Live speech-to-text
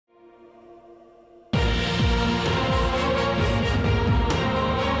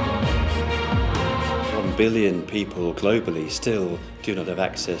billion people globally still do not have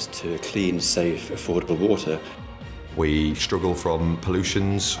access to clean, safe, affordable water. We struggle from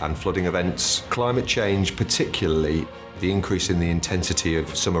pollutions and flooding events. Climate change particularly, the increase in the intensity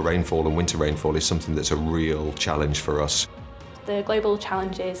of summer rainfall and winter rainfall is something that's a real challenge for us. The global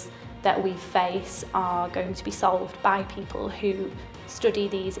challenges that we face are going to be solved by people who study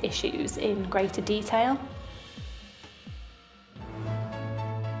these issues in greater detail.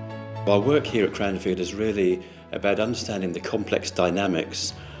 Our work here at Cranfield is really about understanding the complex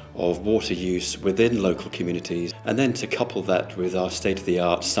dynamics of water use within local communities, and then to couple that with our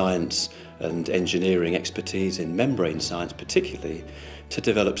state-of-the-art science and engineering expertise in membrane science particularly, to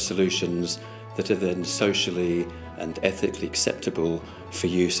develop solutions that are then socially and ethically acceptable for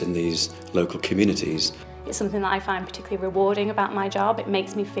use in these local communities. It's something that I find particularly rewarding about my job. It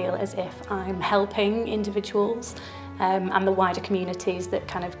makes me feel as if I'm helping individuals and the wider communities that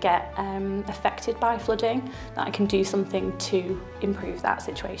kind of get affected by flooding, that I can do something to improve that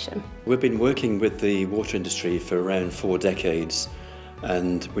situation. We've been working with the water industry for around 4 decades,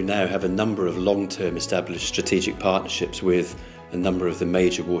 and we now have a number of long-term established strategic partnerships with a number of the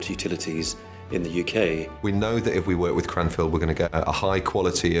major water utilities in the UK. We know that if we work with Cranfield, we're going to get a high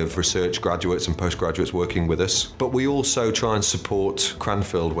quality of research graduates and postgraduates working with us. But we also try and support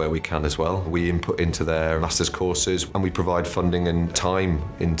Cranfield where we can as well. We input into their master's courses and we provide funding and time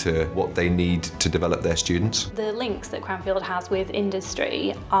into what they need to develop their students. The links that Cranfield has with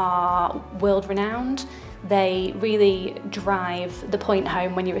industry are world-renowned. They really drive the point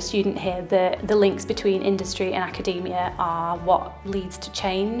home when you're a student here that the links between industry and academia are what leads to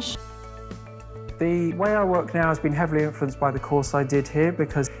change. The way I work now has been heavily influenced by the course I did here,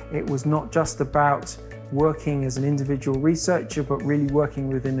 because it was not just about working as an individual researcher, but really working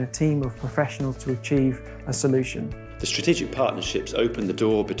within a team of professionals to achieve a solution. The strategic partnerships open the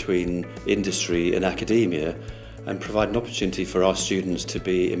door between industry and academia and provide an opportunity for our students to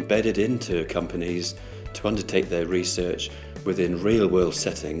be embedded into companies, to undertake their research within real-world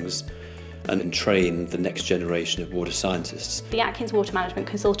settings and train the next generation of water scientists. The Atkins Water Management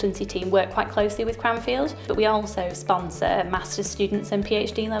Consultancy team work quite closely with Cranfield, but we also sponsor master's students and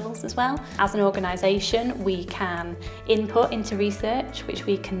PhD levels as well. As an organisation, we can input into research, which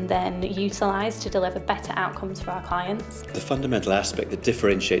we can then utilise to deliver better outcomes for our clients. The fundamental aspect that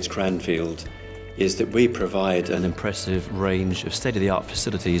differentiates Cranfield is that we provide an impressive range of state-of-the-art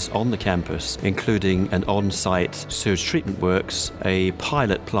facilities on the campus, including an on-site sewage treatment works, a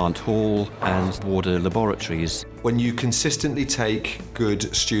pilot plant hall and water laboratories. When you consistently take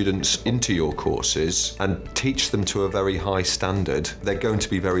good students into your courses and teach them to a very high standard, they're going to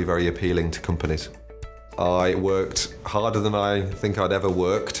be very, very appealing to companies. I worked harder than I think I'd ever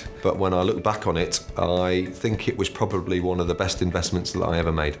worked, but when I look back on it, I think it was probably one of the best investments that I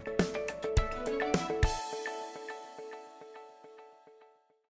ever made.